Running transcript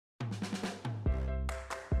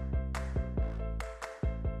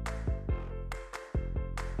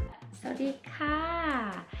วัสดีค่ะ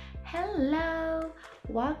Hello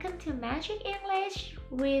welcome to Magic English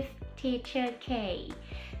with Teacher K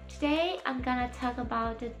Today I'm gonna talk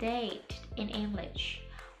about the date in English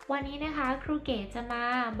วันนี้นะคะครูเก๋จะมา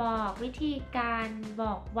บอกวิธีการบ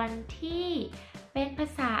อกวันที่เป็นภา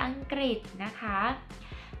ษาอังกฤษนะคะ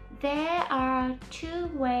There are two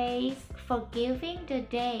ways for giving the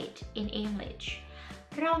date in English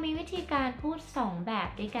เรามีวิธีการพูด2แบบ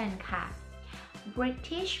ด้วยกันค่ะ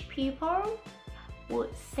British people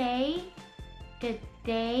would say the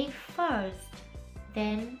day first,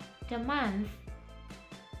 then the month,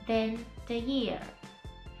 then the year.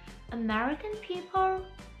 American people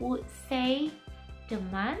would say the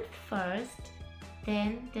month first,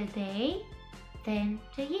 then the day, then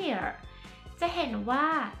the year. จะเห็นว่า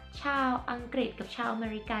ชาวอังกฤษกับชาวอเม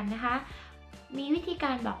ริกันนะคะมีวิธีก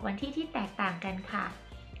ารบอกวันที่ที่แตกต่างกันค่ะ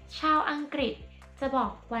ชาวอังกฤษจะบอ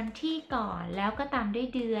กวันที่ก่อนแล้วก็ตามด้วย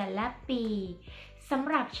เดือนและปีสำ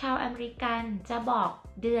หรับชาวอเมริกันจะบอก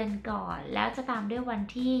เดือนก่อนแล้วจะตามด้วยวัน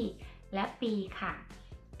ที่และปีค่ะ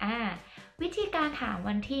วิธีการถาม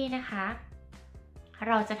วันที่นะคะเ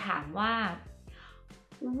ราจะถามว่า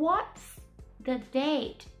What's the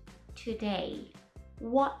date today?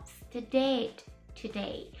 What's the date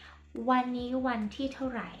today? วันนี้วันที่เท่า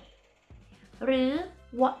ไหร่หรือ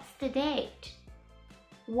What's the date?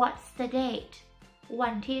 What's the date?วั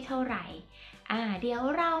นที่เท่าไหร่เดี๋ยว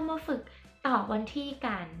เรามาฝึกตอบวันที่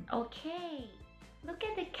กันโอเค Look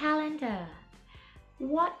at the calendar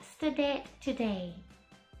What's the date today?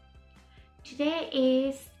 Today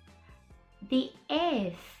is the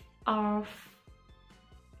 8th of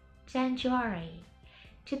January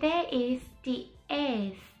Today is the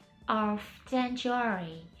 8th of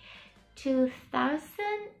January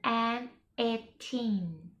 2018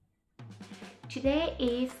 Today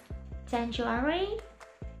is January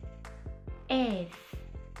 8th,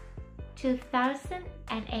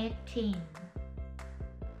 2018.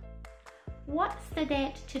 What's the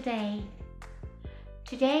date today?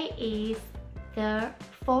 Today is the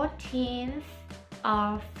 14th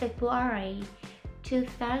of February,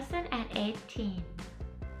 2018.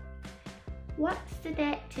 What's the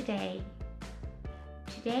date today?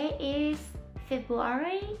 Today is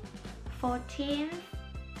February 14th,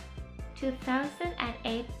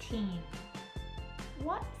 2018.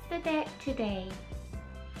 What's the date today?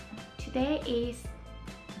 Today is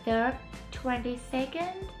the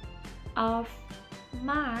 22nd of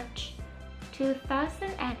March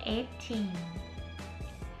 2018.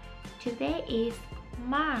 Today is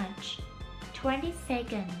March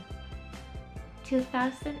 22nd,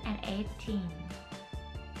 2018.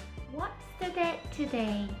 What's the date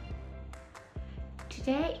today?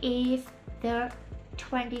 Today is the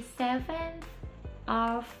 27th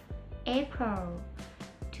of April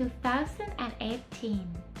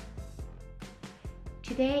 2018.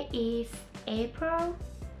 Today is April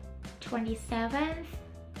 27th,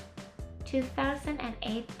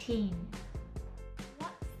 2018.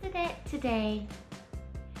 What's the date today?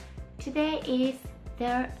 Today is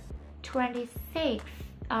the 26th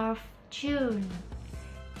of June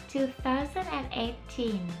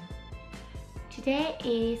 2018. Today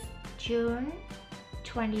is June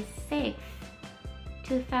 26th,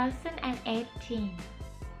 2018.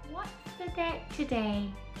 What's the date today?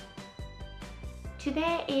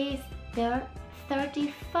 Today is the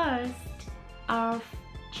 31st of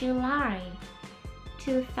July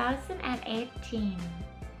 2018.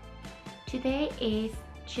 Today is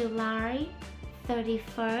July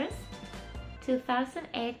 31st,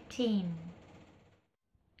 2018.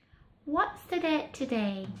 What's the date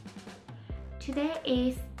today? Today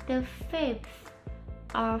is the 5th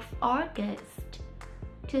of August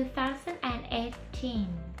 2018.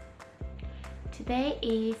 Today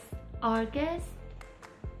is August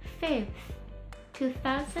 5th,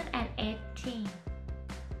 2018.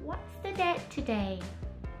 What's the date today?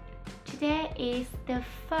 Today is the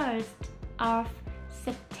 1st of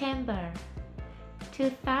September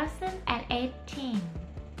 2018.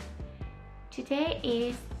 Today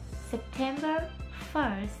is September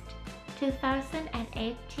 1st,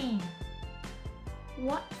 2018.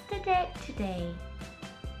 What's the date today?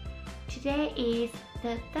 Today is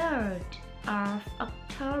the 3rd of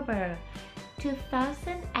October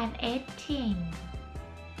 2018.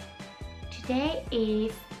 Today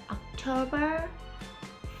is October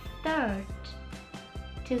 3rd,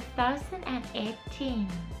 2018.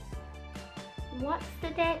 What's the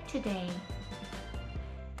date today?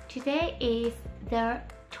 Today is the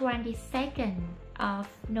 22nd of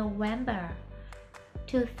November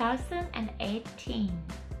 2018.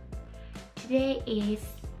 Today is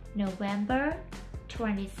November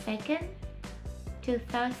 22nd,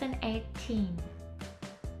 2018.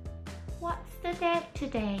 What's the date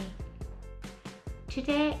today?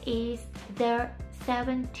 Today is the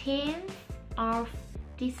 17th of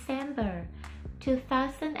December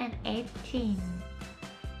 2018.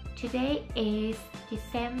 Today is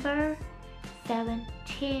December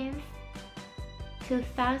 17th,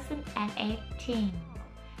 2018.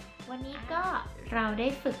 วันนี้ก็เราได้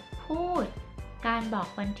ฝึกพูดการบอก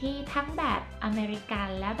วันที่ทั้งแบบอเมริกัน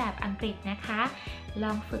และแบบอังกฤษนะคะ ล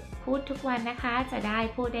องฝึกพูดทุกวันนะคะ จะได้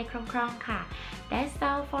พูดได้คล่องๆค่ะ That's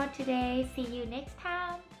all for today. See you next time.